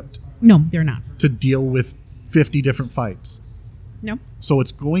equipped. No, they're not. To deal with 50 different fights. No. So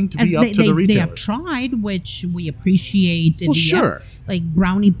it's going to be up to the retailer. They have tried, which we appreciate. Well, sure. Like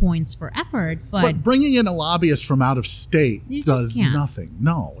brownie points for effort, but bringing in a lobbyist from out of state does nothing.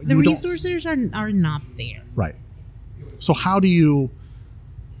 No. The resources are not there. Right. So how do you,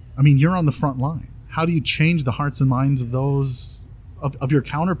 you're on the front line. How do you change the hearts and minds of those, of your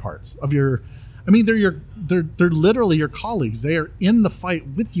counterparts, they're literally your colleagues. They are in the fight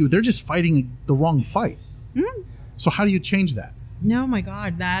with you. They're just fighting the wrong fight. Mm. So how do you change that? No, my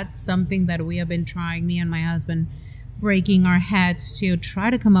God, that's something that we have been trying, me and my husband, breaking our heads to try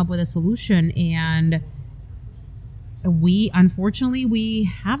to come up with a solution. And we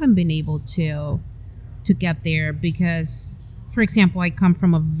haven't been able to get there because, for example, I come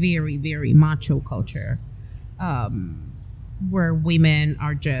from a very, very macho culture where women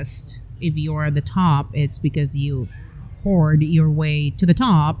are just, if you're at the top, it's because you hoard your way to the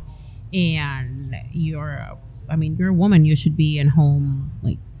top, and you're a woman, you should be at home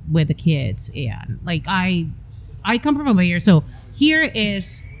like with the kids. And like I come from over here, so here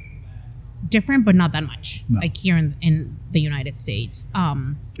is different, but not that much. No. Like here in the United States,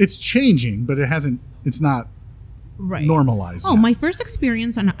 it's changing, but it's not normalized. Oh, my first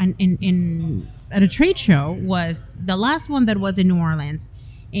experience at a trade show was the last one that was in New Orleans.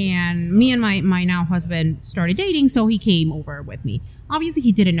 And me and my now husband started dating, so he came over with me. Obviously,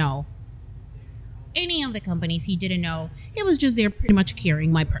 he didn't know any of the companies. He didn't know. It was just there pretty much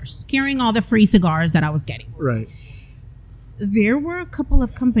carrying my purse, carrying all the free cigars that I was getting. Right. There were a couple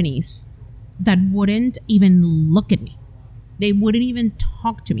of companies that wouldn't even look at me. They wouldn't even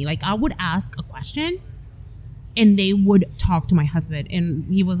talk to me. Like, I would ask a question, and they would talk to my husband.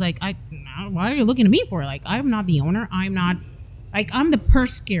 And he was like, why are you looking at me for? Like, I'm not the owner. I'm the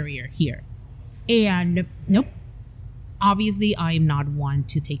purse carrier here. And nope. Obviously, I'm not one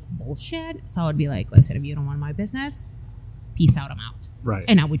to take bullshit. So I would be like, listen, if you don't want my business, peace out, I'm out. Right.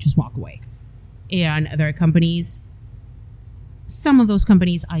 And I would just walk away. And other companies, some of those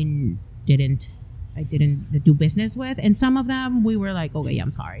companies I didn't do business with. And some of them, we were like, okay, I'm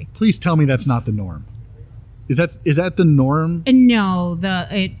sorry. Please tell me that's not the norm. Is that the norm? No,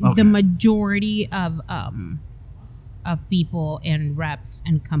 the majority of people and reps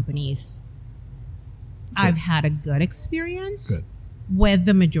and companies, good. I've had a good experience with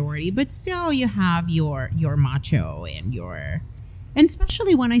the majority, but still you have your macho and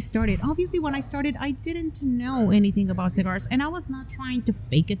especially when I started. Obviously, when I started, I didn't know anything about cigars, and I was not trying to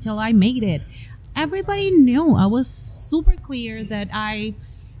fake it till I made it. Everybody knew. I was super clear that I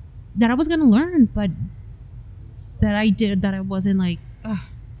was going to learn, but that I wasn't like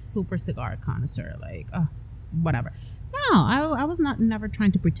super cigar connoisseur, like whatever. No, I was never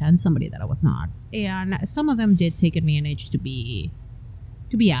trying to pretend somebody that I was not. And some of them did take advantage to be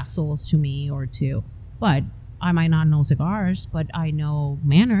assholes to me but I might not know cigars, but I know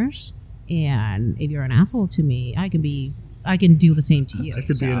manners. And if you're an asshole to me, I can be I can do the same to you. I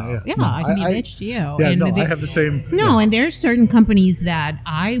could be in it. Yeah, No, I can be a bitch to you. Yeah, And no, I have the same. No, and there's certain companies that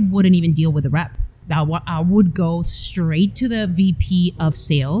I wouldn't even deal with a rep. I would go straight to the VP of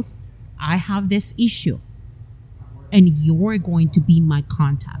sales. I have this issue, and you're going to be my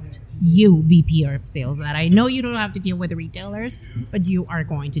contact. You, VP of sales, that I know you don't have to deal with the retailers, but you are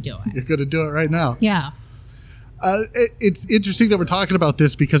going to do it. You're going to do it right now. Yeah. It's interesting that we're talking about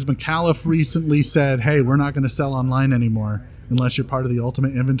this because McAuliffe recently said, hey, we're not going to sell online anymore unless you're part of the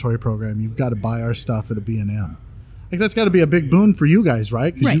Ultimate Inventory Program. You've got to buy our stuff at a B&M. Like, that's got to be a big boon for you guys,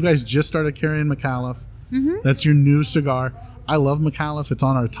 right? Because you guys just started carrying McAuliffe. Mm-hmm. That's your new cigar. I love McAuliffe. It's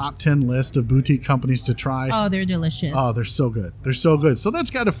on our top 10 list of boutique companies to try. Oh, they're delicious. Oh, they're so good. They're so good. So that's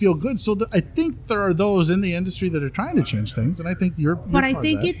got to feel good. So I think there are those in the industry that are trying to change things, and I think you're But I part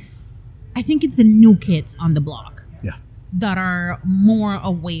think of that. I think it's the new kids on the block Yeah. that are more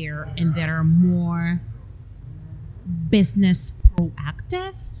aware and that are more business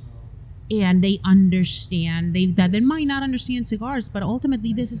proactive, and they understand that they might not understand cigars, but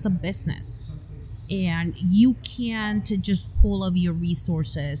ultimately this is a business, and you can't just pull of your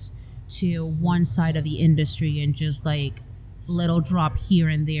resources to one side of the industry and just like little drop here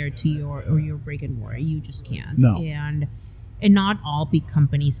and there to your brick and mortar. You just can't. No. And not all big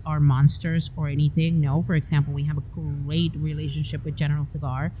companies are monsters or anything. No, for example, we have a great relationship with General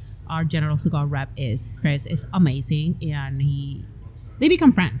Cigar. Our General Cigar rep Chris is amazing, and they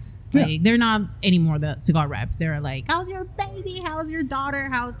become friends. Yeah. Like, they're not anymore the cigar reps. They're like, how's your baby? How's your daughter?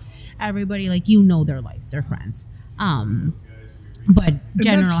 How's everybody? Like, their lives. They're friends. But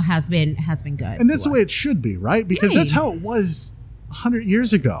General has been good. And that's to the way us. it should be, right? Because Yay. that's how it was 100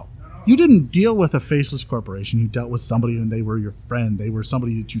 years ago. You didn't deal with a faceless corporation. You dealt with somebody and they were your friend. They were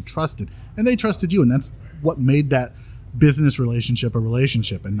somebody that you trusted. And they trusted you. And that's what made that business relationship a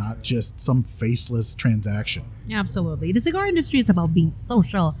relationship and not just some faceless transaction. Absolutely. The cigar industry is about being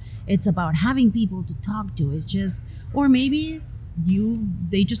social. It's about having people to talk to. It's just, or maybe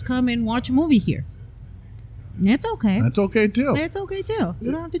they just come and watch a movie here. It's okay. That's okay, too. It's okay too.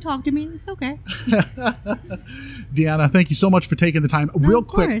 You don't have to talk to me. It's okay. Deanna, thank you so much for taking the time. Real of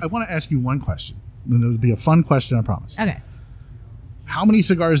quick, course. I want to ask you one question. And it'll be a fun question, I promise. Okay. How many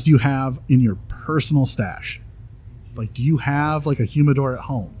cigars do you have in your personal stash? Like, do you have like a humidor at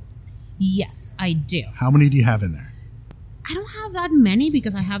home? Yes, I do. How many do you have in there? I don't have that many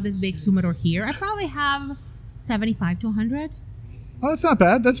because I have this big humidor here. I probably have 75 to 100. Oh, that's not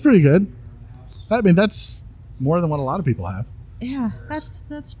bad. That's pretty good. I mean, that's more than what a lot of people have. Yeah,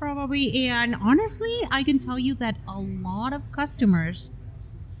 that's probably, and honestly, I can tell you that a lot of customers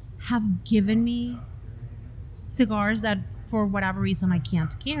have given me cigars that for whatever reason I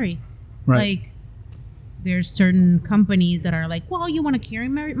can't carry. Right. Like, there's certain companies that are like, well, you want to carry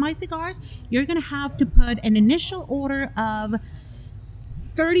my cigars? You're going to have to put an initial order of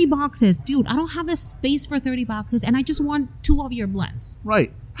 30 boxes. Dude, I don't have the space for 30 boxes, and I just want 2 of your blends.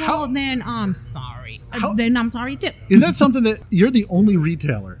 Right. Well, then I'm sorry. How- Then I'm sorry too. Is that something that you're the only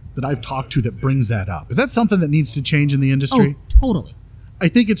retailer that I've talked to that brings that up? Is that something that needs to change in the industry? Oh, totally. I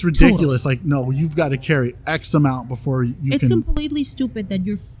think it's ridiculous. Like, no, you've got to carry X amount before you It's can. completely stupid that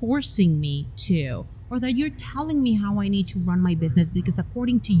you're forcing me to, or that you're telling me how I need to run my business, because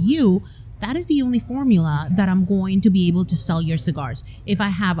according to you, that is the only formula that I'm going to be able to sell your cigars. If I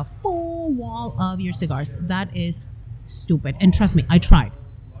have a full wall of your cigars, that is stupid. And trust me, I tried.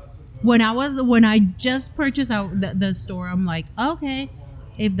 When I just purchased out the store, I'm like, okay,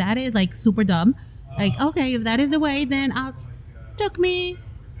 if that is like super dumb, like, okay, if that is the way, then took me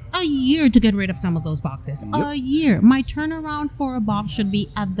a year to get rid of some of those boxes. Yep. A year. My turnaround for a box should be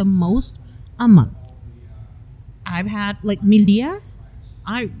at the most a month. I've had like Mil Dias.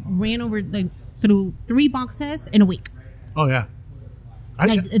 I ran over through 3 boxes in a week. Oh yeah.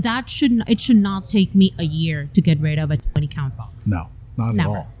 It should not take me a year to get rid of a 20 count box. No, not Never.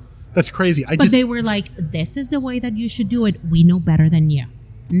 at all. That's crazy. But they were like, this is the way that you should do it. We know better than you.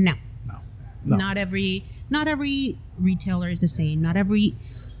 No. No. Not every retailer is the same. Not every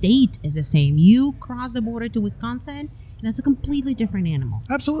state is the same. You cross the border to Wisconsin, and that's a completely different animal.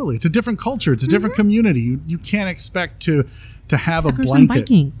 Absolutely. It's a different culture. It's a different community. You can't expect to have a Packers and blanket.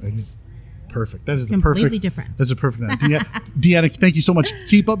 Vikings. Perfect. That is the Completely perfect. different. That's a perfect. Deanna, thank you so much.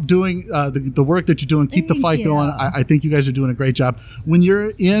 Keep up doing the work that you're doing. Keep the Thank fight you. going. I think you guys are doing a great job. When you're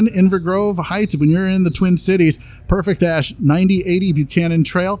in Inver Grove Heights, when you're in the Twin Cities, Perfect Ash, 9080 Buchanan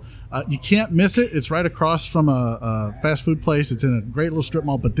Trail. You can't miss it. It's right across from a fast food place. It's in a great little strip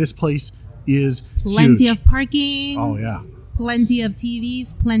mall, but this place is Plenty huge. of parking. Oh yeah. Plenty of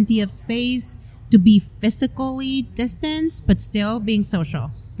TVs. Plenty of space to be physically distanced, but still being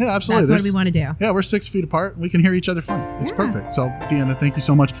social. Yeah, absolutely. That's what we want to do. Yeah, we're 6 feet apart. We can hear each other fine. It's Yeah. perfect. So, Deanna, thank you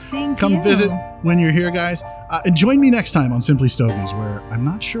so much. Come you. visit when you're here, guys. And join me next time on Simply Stogies, where I'm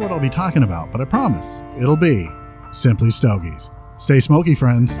not sure what I'll be talking about, but I promise it'll be Simply Stogies. Stay smoky,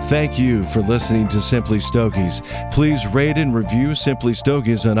 friends. Thank you for listening to Simply Stogies. Please rate and review Simply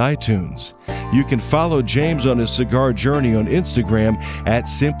Stogies on iTunes. You can follow James on his cigar journey on Instagram at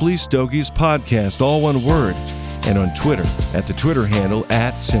Simply Stogies Podcast, all one word, and on Twitter at the Twitter handle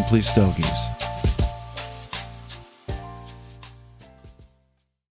at Simply Stogies.